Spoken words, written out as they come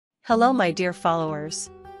Hello my dear followers.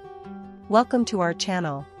 Welcome to our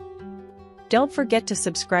channel. Don't forget to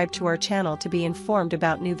subscribe to our channel to be informed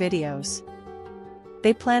about new videos.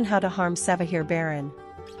 They plan how to harm Sevahir Baron.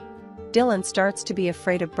 Dylan starts to be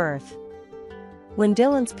afraid of birth. When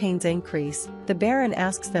Dylan's pains increase, the Baron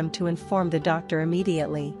asks them to inform the doctor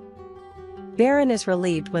immediately. Baron is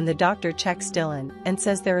relieved when the doctor checks Dylan and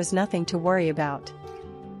says there is nothing to worry about.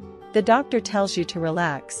 The doctor tells you to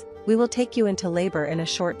relax, we will take you into labor in a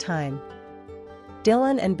short time.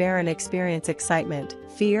 Dylan and Baron experience excitement,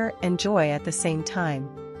 fear and joy at the same time.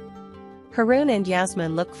 Haroon and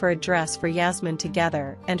Yasmin look for a dress for Yasmin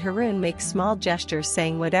together and Haroon makes small gestures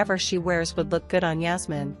saying whatever she wears would look good on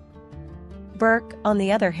Yasmin. Burke, on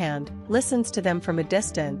the other hand, listens to them from a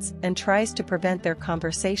distance and tries to prevent their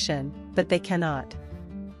conversation, but they cannot.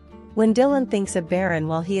 When Dylan thinks of Baron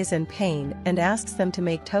while he is in pain and asks them to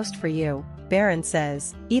make toast for you, Baron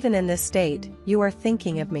says, "Even in this state, you are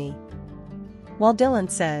thinking of me." While Dylan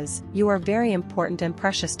says, "You are very important and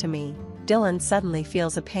precious to me," Dylan suddenly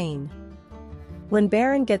feels a pain. When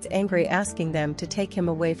Baron gets angry asking them to take him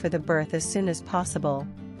away for the birth as soon as possible,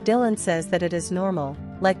 Dylan says that it is normal,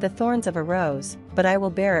 like the thorns of a rose, but I will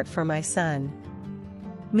bear it for my son.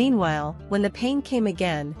 Meanwhile, when the pain came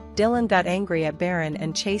again, Dylan got angry at Baron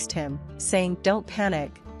and chased him, saying, "Don't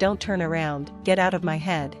panic, don't turn around, get out of my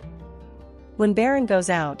head." When Baron goes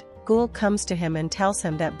out, Ghoul comes to him and tells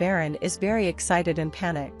him that Baron is very excited and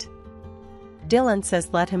panicked. Dylan says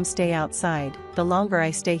let him stay outside, the longer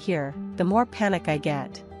I stay here, the more panic I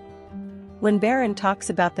get. When Baron talks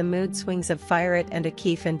about the mood swings of Firet and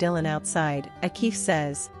Akif and Dylan outside, Akif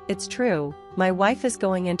says, "It's true, my wife is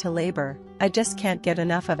going into labor, I just can't get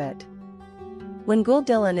enough of it." When Ghoul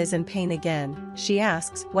Dylan is in pain again, she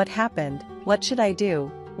asks, "What happened, what should I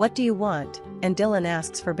do, what do you want?" and Dylan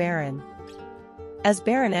asks for Baron. As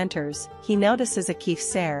Baron enters, he notices Akif's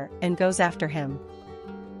stare and goes after him.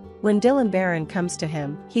 When Dylan Baron comes to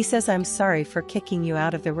him, he says I'm sorry for kicking you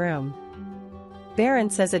out of the room.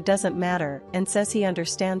 Baron says it doesn't matter and says he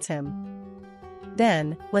understands him.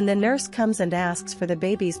 Then, when the nurse comes and asks for the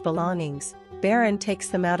baby's belongings, Baron takes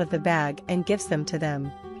them out of the bag and gives them to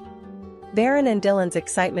them. Baron and Dylan's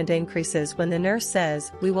excitement increases when the nurse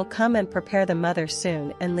says, "We will come and prepare the mother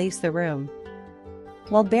soon," and leaves the room.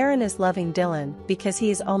 While Baron is loving Dylan because he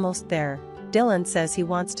is almost there, Dylan says he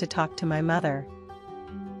wants to talk to my mother.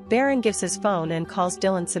 Baron gives his phone and calls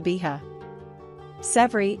Dylan Sabiha.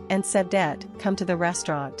 Sevri and Sevdet come to the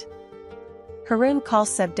restaurant. Haroon calls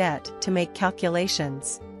Sevdet to make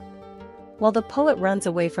calculations. While the poet runs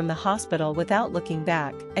away from the hospital without looking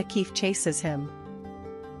back, Akif chases him.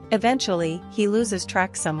 Eventually, he loses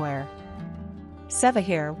track somewhere.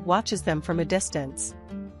 Sevahir watches them from a distance.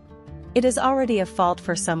 It is already a fault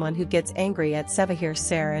for someone who gets angry at Sevahir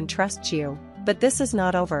Ser and trusts you, but this is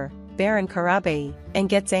not over, Baron Karabai, and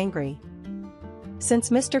gets angry. Since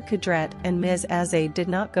Mr. Kudret and Ms. Azaid did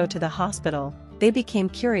not go to the hospital, they became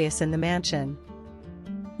curious in the mansion.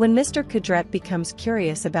 When Mr. Kudret becomes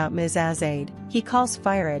curious about Ms. Azaid, he calls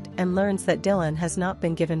Firet and learns that Dylan has not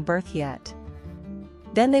been given birth yet.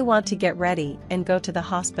 Then they want to get ready and go to the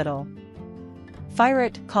hospital.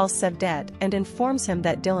 Firet calls Sevdet and informs him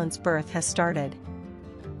that Dylan's birth has started.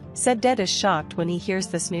 Sevdet is shocked when he hears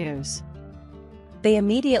this news. They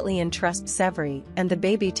immediately entrust Sevri and the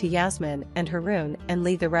baby to Yasmin and Haroon and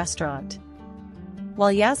leave the restaurant.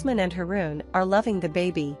 While Yasmin and Haroon are loving the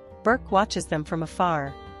baby, Burke watches them from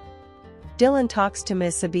afar. Dylan talks to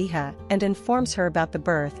Ms. Sabiha and informs her about the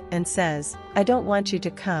birth and says, "I don't want you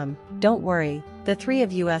to come, don't worry, the three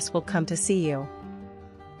of us will come to see you."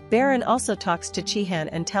 Baron also talks to Cihan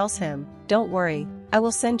and tells him, "Don't worry, I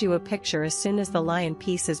will send you a picture as soon as the lion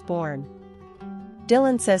piece is born."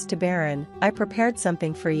 Dylan says to Baron, "I prepared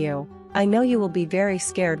something for you, I know you will be very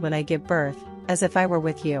scared when I give birth, as if I were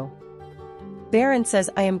with you." Baron says,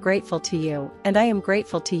 "I am grateful to you, and I am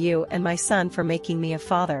grateful to you and my son for making me a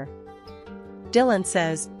father." Dylan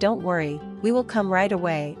says, "Don't worry, we will come right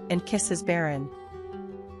away," and kisses Baron.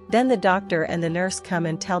 Then the doctor and the nurse come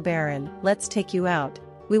and tell Baron, "Let's take you out,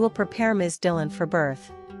 we will prepare Ms. Dylan for birth."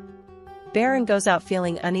 Baron goes out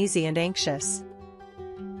feeling uneasy and anxious.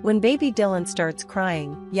 When baby Dylan starts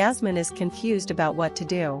crying, Yasmin is confused about what to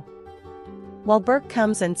do. While Burke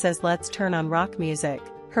comes and says let's turn on rock music,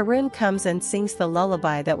 Haroon comes and sings the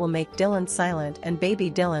lullaby that will make Dylan silent and baby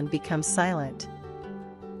Dylan becomes silent.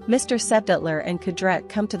 Mr. Sevdetler and Kudret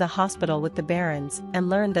come to the hospital with the Barons and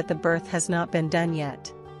learn that the birth has not been done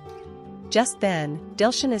yet. Just then,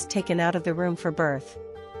 Dilshan is taken out of the room for birth.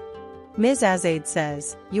 Ms. Azaid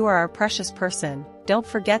says, "You are our precious person, don't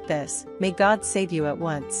forget this, may God save you at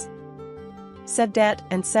once." Sevdet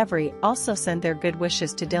and Sevri also send their good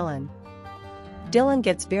wishes to Dylan. Dylan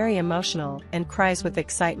gets very emotional and cries with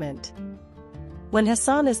excitement. When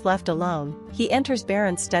Hasan is left alone, he enters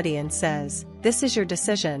Baron's study and says, "This is your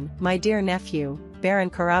decision, my dear nephew, Baron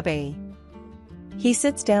Karabey." He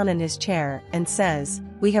sits down in his chair and says,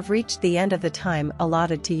 "We have reached the end of the time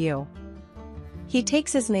allotted to you." He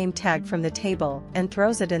takes his name tag from the table and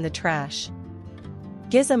throws it in the trash.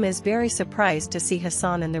 Gizem is very surprised to see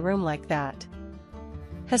Hasan in the room like that.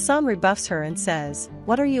 Hasan rebuffs her and says,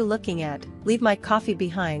 "What are you looking at? Leave my coffee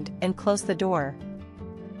behind and close the door."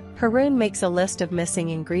 Harun makes a list of missing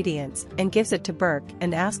ingredients and gives it to Burke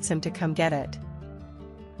and asks him to come get it.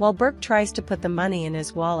 While Burke tries to put the money in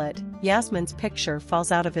his wallet, Yasmin's picture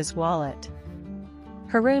falls out of his wallet.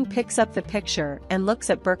 Harun picks up the picture and looks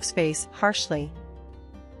at Burke's face harshly.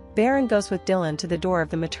 Baron goes with Dylan to the door of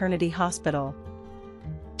the maternity hospital.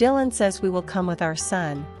 Dylan says, "We will come with our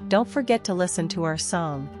son, don't forget to listen to our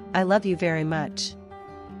song, I love you very much."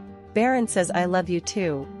 Baron says, "I love you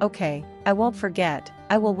too, okay, I won't forget,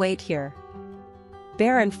 I will wait here."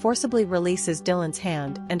 Baron forcibly releases Dylan's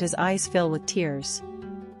hand and his eyes fill with tears.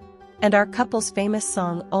 And our couple's famous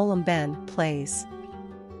song Olam Ben plays.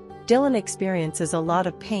 Dylan experiences a lot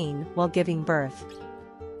of pain while giving birth.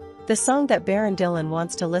 The song that Baron Dylan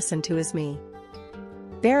wants to listen to is Me.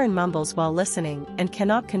 Baron mumbles while listening and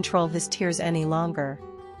cannot control his tears any longer.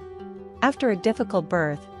 After a difficult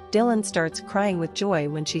birth, Dylan starts crying with joy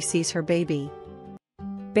when she sees her baby.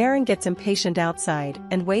 Baron gets impatient outside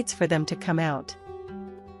and waits for them to come out.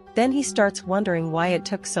 Then he starts wondering why it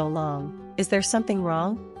took so long. Is there something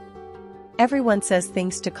wrong? Everyone says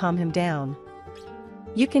things to calm him down.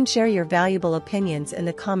 You can share your valuable opinions in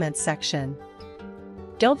the comments section.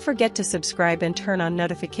 Don't forget to subscribe and turn on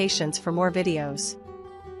notifications for more videos.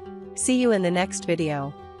 See you in the next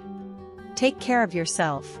video. Take care of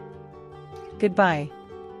yourself. Goodbye.